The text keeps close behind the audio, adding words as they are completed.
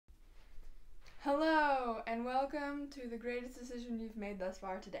Hello and welcome to the greatest decision you've made thus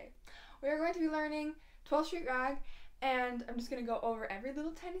far today. We are going to be learning 12th Street Rag, and I'm just going to go over every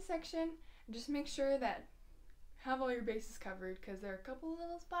little tiny section and just make sure that you have all your bases covered, because there are a couple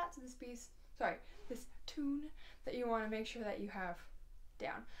little spots of this tune that you want to make sure that you have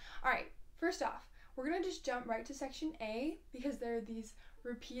down. Alright, first off, we're going to just jump right to section A because there are these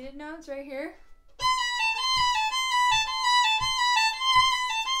repeated notes right here.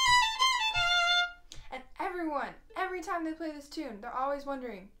 And every time they play this tune, they're always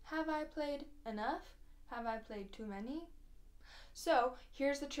wondering, have I played enough? Have I played too many? So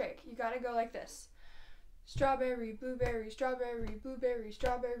here's the trick. You gotta go like this. Strawberry, blueberry, strawberry, blueberry,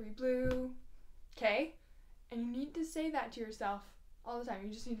 strawberry, blue. Okay? And you need to say that to yourself all the time.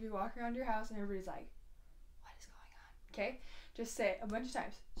 You just need to be walking around your house and everybody's like, what is going on? Okay? Just say it a bunch of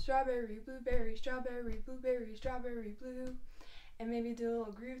times. Strawberry, blueberry, strawberry, blueberry, strawberry, blue. And maybe do a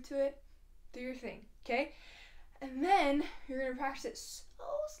little groove to it. Do your thing, okay? And then you're going to practice it so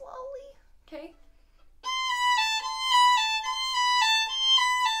slowly, okay?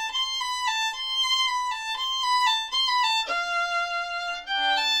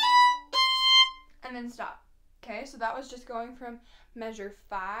 And then stop, okay? So that was just going from measure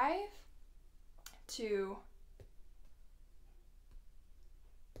 5 to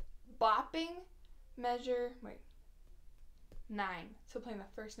bopping measure, 9. So playing the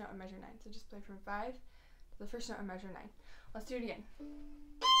first note of measure 9. So just play from 5 to the first note of measure 9. Let's do it again.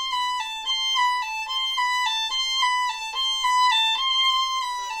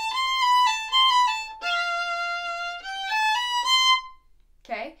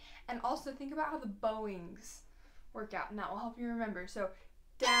 Okay? And also think about how the bowings work out, and that will help you remember. So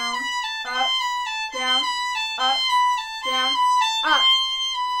down, up, down, up, down, up.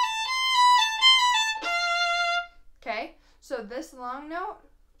 Okay? So this long note,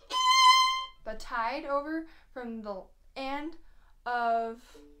 the tied over from the end of,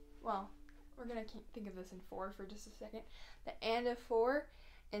 well, we're going to think of this in 4 for just a second. The end of 4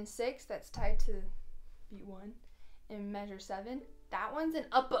 and 6, that's tied to beat 1 in measure 7. That one's an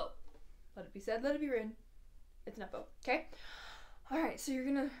up-bow. Let it be said, let it be written. It's an up-bow, okay? Alright, so you're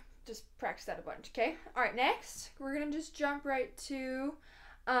going to just practice that a bunch, okay? Alright, next, we're going to just jump right to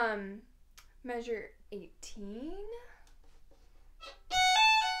measure 18.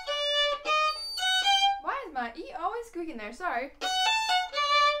 Why is my E always squeaking there? Sorry.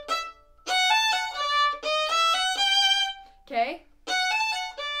 Okay.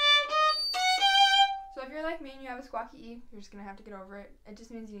 So if you're like me and you have a squawky E, you're just gonna have to get over it. It just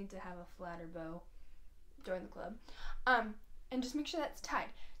means you need to have a flatter bow. Join the club. And just make sure that's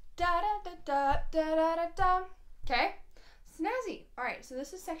tied. Da da da da da da da da. Okay. Snazzy. All right. So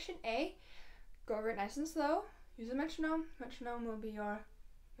this is section A. Go over it nice and slow. Use a metronome. Metronome will be your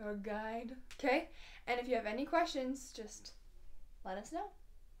guide, okay? And if you have any questions, just let us know.